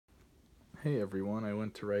Hey everyone, I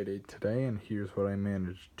went to Rite today and here's what I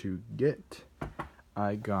managed to get.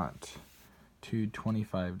 I got two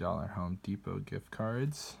 $25 Home Depot gift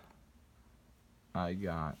cards. I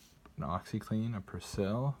got an OxyClean, a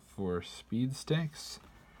Persil, 4 speed sticks,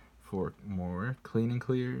 4 more clean and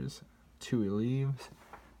clears, 2 Aleves,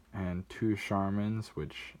 and 2 Charmins,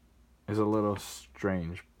 which is a little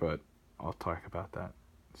strange, but I'll talk about that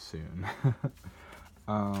soon.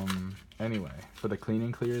 Anyway, for the clean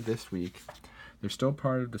and clear this week, they're still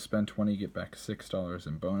part of the spend 20 get back $6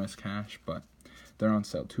 in bonus cash, but they're on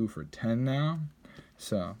sale 2 for $10 now.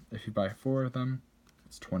 So if you buy 4 of them,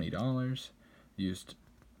 it's $20. Used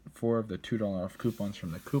 4 of the $2 off coupons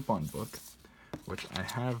from the coupon book, which I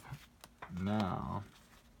have now.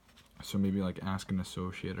 So maybe like ask an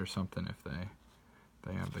associate or something if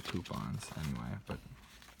they have the coupons anyway. But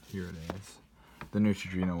here it is. The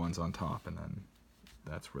Neutrogena one's on top, and then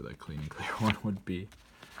that's where the clean and clear one would be.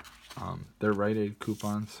 They're Rite Aid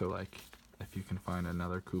coupons, so like if you can find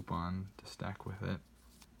another coupon to stack with it,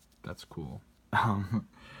 that's cool.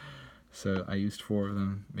 So I used 4 of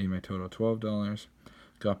them, made my total $12,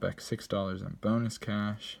 got back $6 in bonus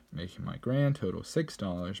cash, making my grand total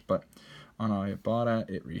 $6, but on ibotta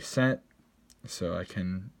it reset, so I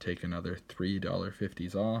can take another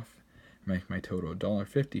 $3.50s off, make my total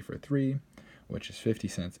 $1.50 for 3, which is 50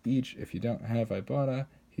 cents each. If you don't have ibotta,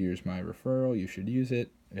 here's my referral. You should use it.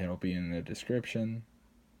 It'll be in the description.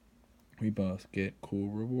 We both get cool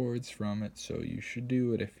rewards from it, so you should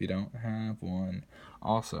do it if you don't have one.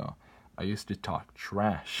 Also, I used to talk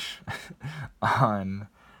trash on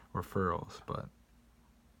referrals,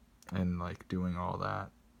 and like doing all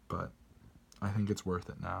that, but I think it's worth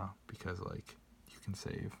it now because like you can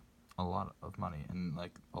save a lot of money and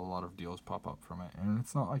like a lot of deals pop up from it, and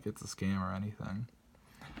it's not like it's a scam or anything.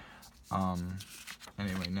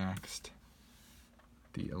 Anyway, next,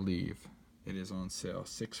 the Aleve. It is on sale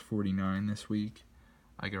 $6.49 this week.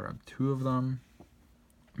 I grabbed 2 of them,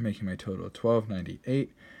 making my total $12.98.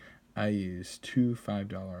 I used 2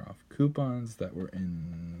 $5 off coupons that were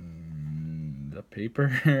in the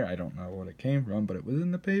paper. I don't know what it came from, but it was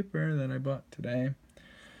in the paper that I bought today.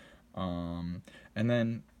 And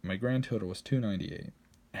then my grand total was $2.98.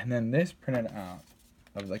 And then this printed out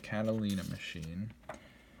of the Catalina machine.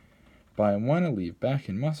 Buy 1 Aleve back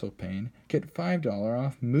in muscle pain, get $5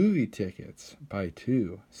 off movie tickets. Buy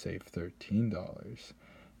 2, save $13.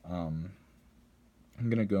 I'm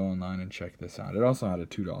going to go online and check this out. It also had a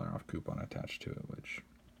 $2 off coupon attached to it, which,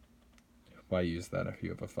 why use that if you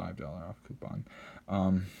have a $5 off coupon?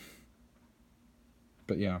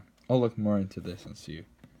 But yeah, I'll look more into this and see.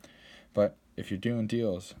 But if you're doing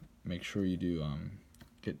deals, make sure you do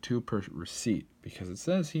get 2 per receipt, because it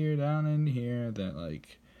says here down in here that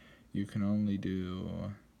like you can only do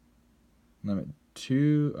limit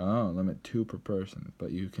 2 per person,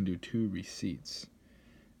 but you can do 2 receipts.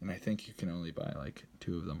 And I think you can only buy like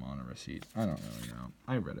 2 of them on a receipt. I don't really know.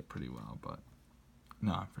 I read it pretty well, but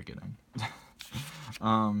no, I'm forgetting.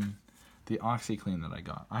 The OxyClean that I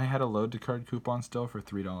got. I had a load to card coupon still for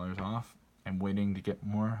 $3 off. I'm waiting to get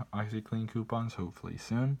more OxyClean coupons, hopefully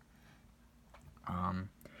soon.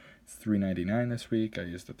 It's $3.99 this week. I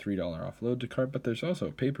used the $3 off load to cart, but there's also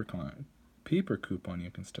a paper coupon you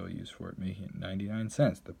can still use for it, making it 99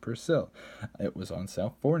 cents. The Persil. It was on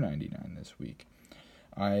sale $4.99 this week.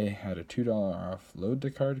 I had a $2 off load to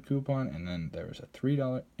card coupon, and then there was a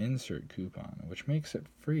 $3 insert coupon, which makes it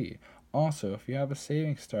free. Also, if you have a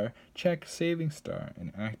Saving Star, check Saving Star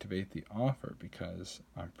and activate the offer, because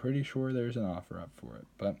I'm pretty sure there's an offer up for it.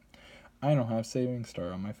 But I don't have Saving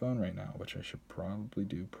Star on my phone right now, which I should probably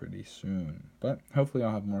do pretty soon. But hopefully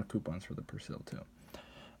I'll have more coupons for the Persil too.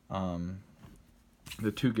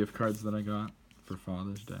 The 2 gift cards that I got for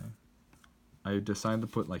Father's Day, I decided to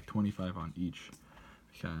put like 25 on each,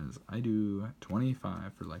 because I do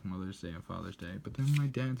 25 for like Mother's Day and Father's Day, but then my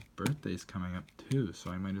dad's birthday's coming up too,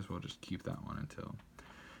 so I might as well just keep that one until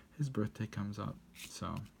his birthday comes up.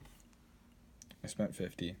 So I spent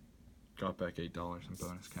 $50, got back $8 in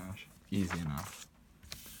bonus cash. Easy enough.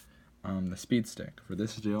 The speed stick. For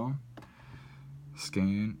this deal,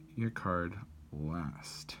 scan your card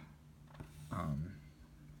last.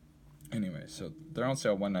 Anyway, so they're on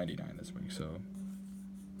sale $1.99 this week, so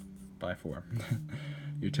buy 4.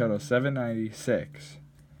 Your total $7.96,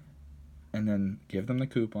 and then give them the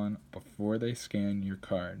coupon before they scan your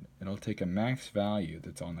card. It'll take a max value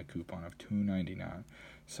that's on the coupon of $2.99.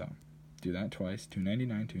 So do that twice,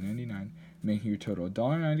 $2.99, making your total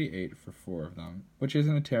 $1.98 for 4 of them, which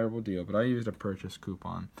isn't a terrible deal, but I used a purchase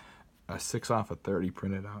coupon, a 6 off of 30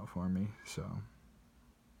 printed out for me, so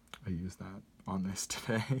I used that on this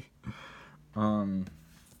today.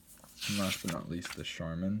 Unless last but not least, the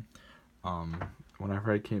Charmin.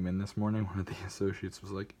 Whenever I came in this morning, one of the associates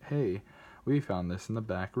was like, "Hey, we found this in the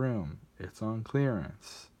back room. It's on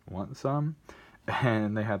clearance. Want some?"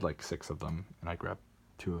 And they had like 6 of them, and I grabbed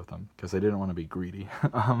 2 of them because I didn't want to be greedy.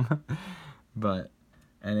 But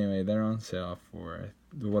anyway, they're on sale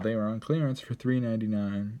they were on clearance for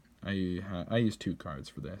 $3.99. I used 2 cards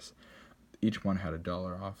for this. Each one had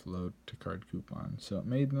 $1 off load to card coupon, so it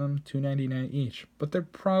made them $2.99 each. But they're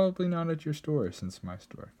probably not at your store since my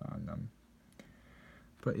store found them.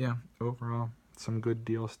 But yeah, overall, some good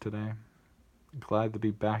deals today. Glad to be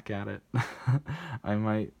back at it. I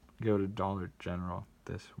might go to Dollar General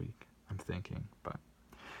this week, I'm thinking. But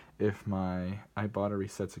if my ibotta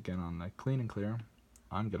resets again on the clean and clear,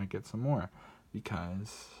 I'm going to get some more.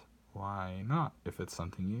 Because why not if it's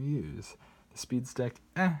something you use? The speed stick,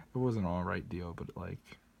 it was an alright deal, but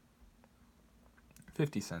like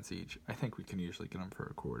 50 cents each. I think we can usually get them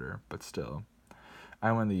for $0.25, but still.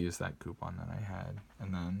 I wanted to use that coupon that I had.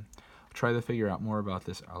 And then I'll try to figure out more about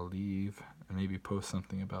this Aleve and maybe post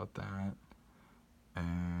something about that.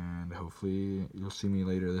 And hopefully you'll see me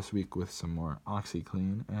later this week with some more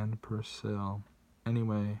OxyClean and Persil.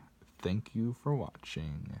 Anyway, thank you for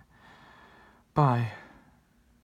watching. Bye.